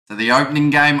So the opening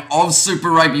game of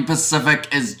Super Rugby Pacific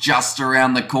is just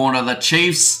around the corner. The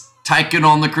Chiefs taking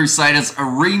on the Crusaders, a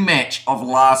rematch of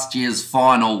last year's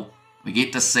final. We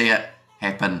get to see it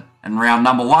happen in round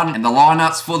number 1. And the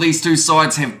lineups for these two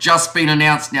sides have just been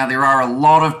announced. Now there are a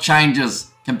lot of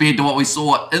changes compared to what we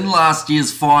saw in last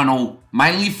year's final,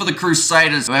 mainly for the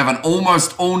Crusaders, who have an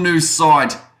almost all-new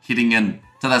side heading in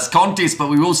to this contest. But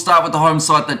we will start with the home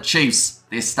side, the Chiefs.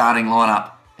 Their starting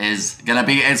lineup is going to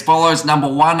be as follows. Number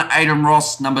 1, Aidan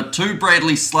Ross. Number 2,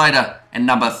 Bradley Slater. And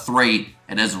number 3,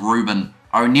 it is Ruben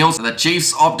O'Neill. So the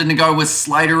Chiefs opting to go with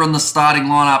Slater in the starting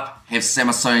lineup, have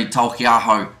Samisoni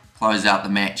Taukei'aho close out the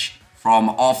match from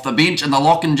off the bench. And the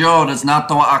lock and jaw, it is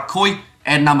Ngātoa Akoi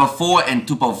at number 4 and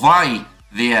Tupavai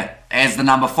there as the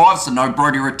number 5. So no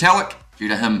Brodie Retallick due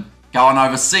to him going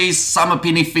overseas.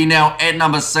 Samapeni Finau at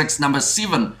number 6. Number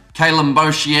 7, Kalen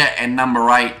Boshier. And number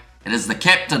 8, it is the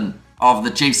captain of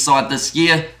the Chiefs side this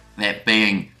year, that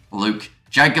being Luke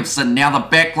Jacobson. Now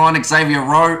the backline, Xavier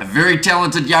Rowe, a very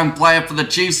talented young player for the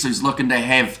Chiefs who's looking to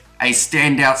have a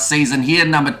standout season here.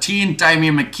 Number 10,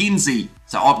 Damian McKenzie,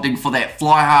 so opting for that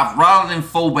fly half rather than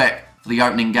fullback for the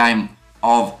opening game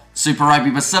of Super Rugby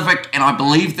Pacific, and I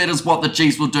believe that is what the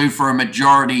Chiefs will do for a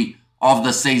majority of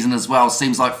the season as well.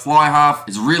 Seems like fly half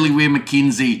is really where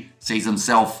McKenzie sees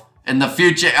himself in the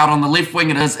future. Out on the left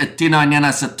wing, it is Etino Nana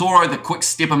Satoro, the quick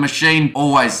stepper machine,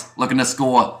 always looking to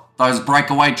score those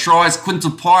breakaway tries.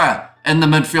 Quinton Paya in the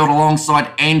midfield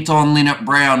alongside Anton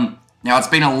Leonard-Brown. Now, it's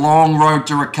been a long road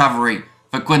to recovery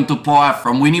for Quinton Paya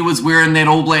from when he was wearing that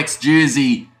All Blacks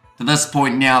jersey to this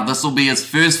point now. This will be his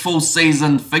first full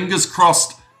season, fingers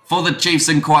crossed, for the Chiefs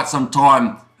in quite some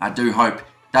time. I do hope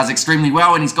does extremely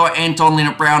well, and he's got Anton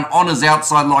Leonard-Brown on his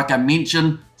outside like I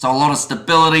mentioned, so a lot of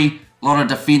stability, a lot of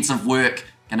defensive work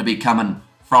going to be coming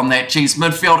from that Chiefs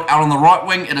midfield. Out on the right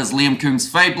wing, it is Liam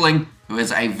Coombs-Fabling, who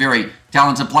is a very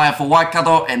talented player for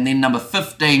Waikato. And then number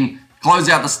 15, close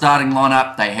out the starting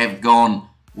lineup, they have gone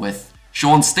with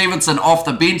Sean Stevenson off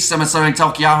the bench. Samisoni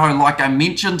Taukei'aho, like I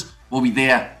mentioned, will be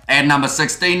there at number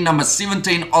 16. Number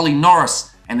 17, Ollie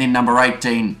Norris. And then number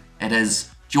 18, it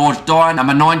is George Dyer.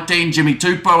 Number 19, Jimmy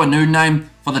Tupou, a new name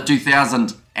for the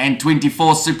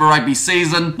 2024 Super Rugby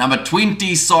season. Number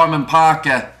 20, Simon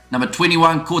Parker. Number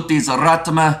 21, Cortez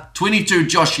Ratama. 22,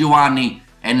 Josh Ioane.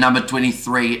 And number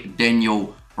 23,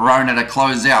 Daniel Rona to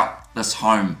close out this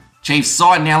home Chiefs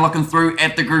side. Now looking through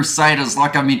at the Crusaders,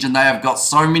 like I mentioned, they have got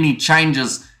so many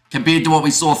changes compared to what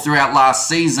we saw throughout last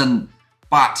season.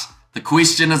 But the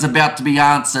question is about to be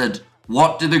answered.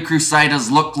 What do the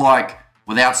Crusaders look like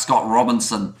without Scott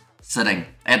Robinson sitting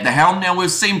at the helm? Now,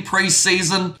 we've seen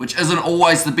pre-season, which isn't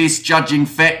always the best judging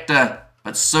factor,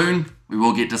 but soon we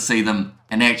will get to see them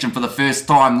in action for the first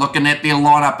time. Looking at their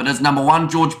lineup, it is number 1,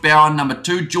 George Bowen, number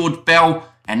 2, George Bell,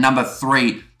 and number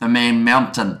 3, the man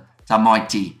mountain,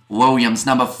 Tamaiti Williams.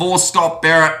 Number 4, Scott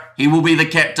Barrett, he will be the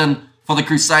captain for the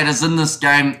Crusaders in this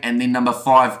game. And then number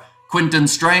 5, Quinton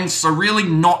Strange. So really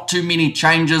not too many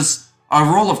changes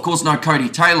overall. Of course, no Cody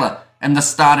Taylor in the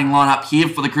starting lineup here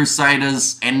for the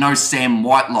Crusaders, and no Sam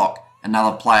Whitelock,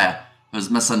 another player who's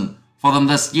missing for them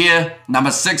this year.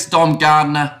 Number 6, Dom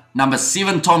Gardner. Number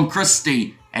 7, Tom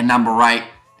Christie. And number 8,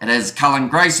 it is Cullen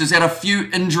Grace, who's had a few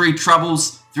injury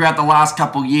troubles throughout the last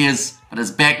couple years, but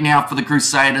is back now for the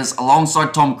Crusaders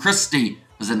alongside Tom Christie,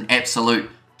 who's an absolute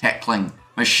tackling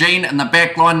machine. In the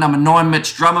back line, number 9,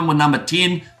 Mitch Drummond, with number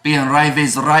 10 being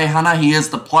Raives Raihana. He is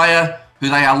the player who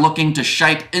they are looking to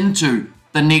shape into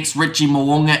the next Richie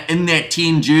Mo'unga in that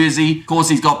 10 jersey. Of course,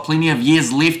 he's got plenty of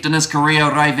years left in his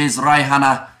career, Raives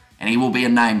Raihana, and he will be a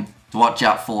name to watch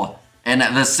out for. And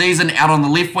this season, out on the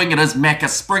left wing, it is Macca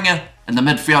Springer. In the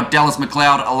midfield, Dallas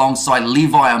McLeod alongside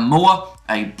Levi Amua.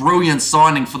 A brilliant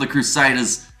signing for the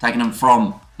Crusaders, taking him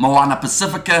from Moana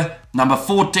Pacifica. Number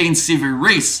 14, Sevu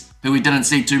Reece, who we didn't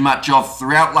see too much of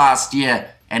throughout last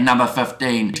year. And number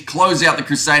 15, to close out the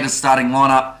Crusaders starting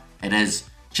lineup, it is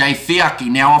Jay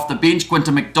Fiaki. Now off the bench,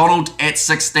 Quinton McDonald at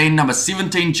 16. Number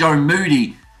 17, Joe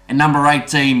Moody. And number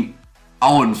 18,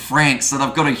 Owen Franks. So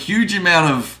they've got a huge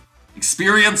amount of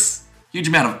experience, huge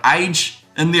amount of age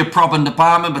in their propping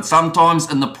department, but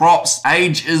sometimes in the props,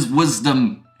 age is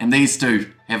wisdom, and these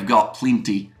two have got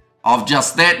plenty of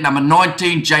just that. Number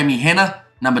 19, Jamie Hanna.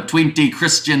 Number 20,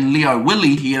 Christian Leo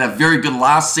Willie. He had a very good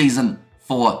last season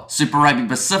for Super Rugby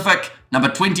Pacific. Number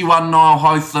 21, Niall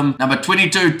Hotham. Number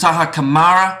 22, Taha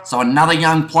Kamara. So another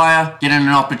young player getting an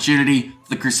opportunity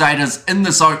for the Crusaders in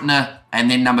this opener. And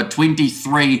then number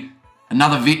 23,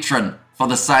 another veteran for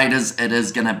the Saders. It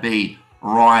is going to be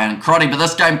Ryan Crotty. But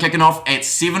this game kicking off at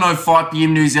 7:05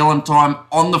 PM New Zealand time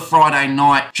on the Friday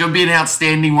night. Should be an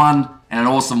outstanding one and an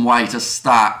awesome way to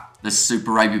start this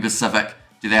Super Rugby Pacific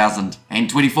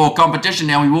 2024 competition.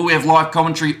 Now, we will have live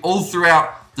commentary all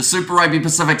throughout the Super Rugby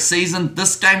Pacific season.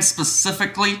 This game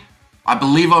specifically, I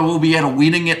believe I will be at a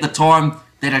wedding at the time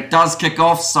that it does kick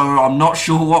off, so I'm not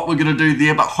sure what we're going to do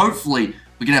there, but hopefully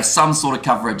we can have some sort of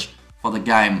coverage for the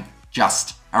game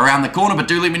just around the corner. But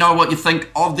do let me know what you think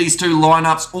of these two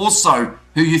lineups. Also,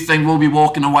 who you think will be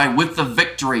walking away with the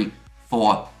victory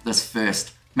for this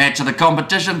first match of the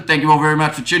competition. Thank you all very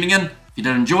much for tuning in. If you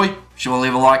did enjoy, be sure to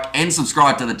leave a like and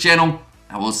subscribe to the channel.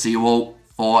 And we'll see you all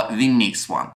for the next one.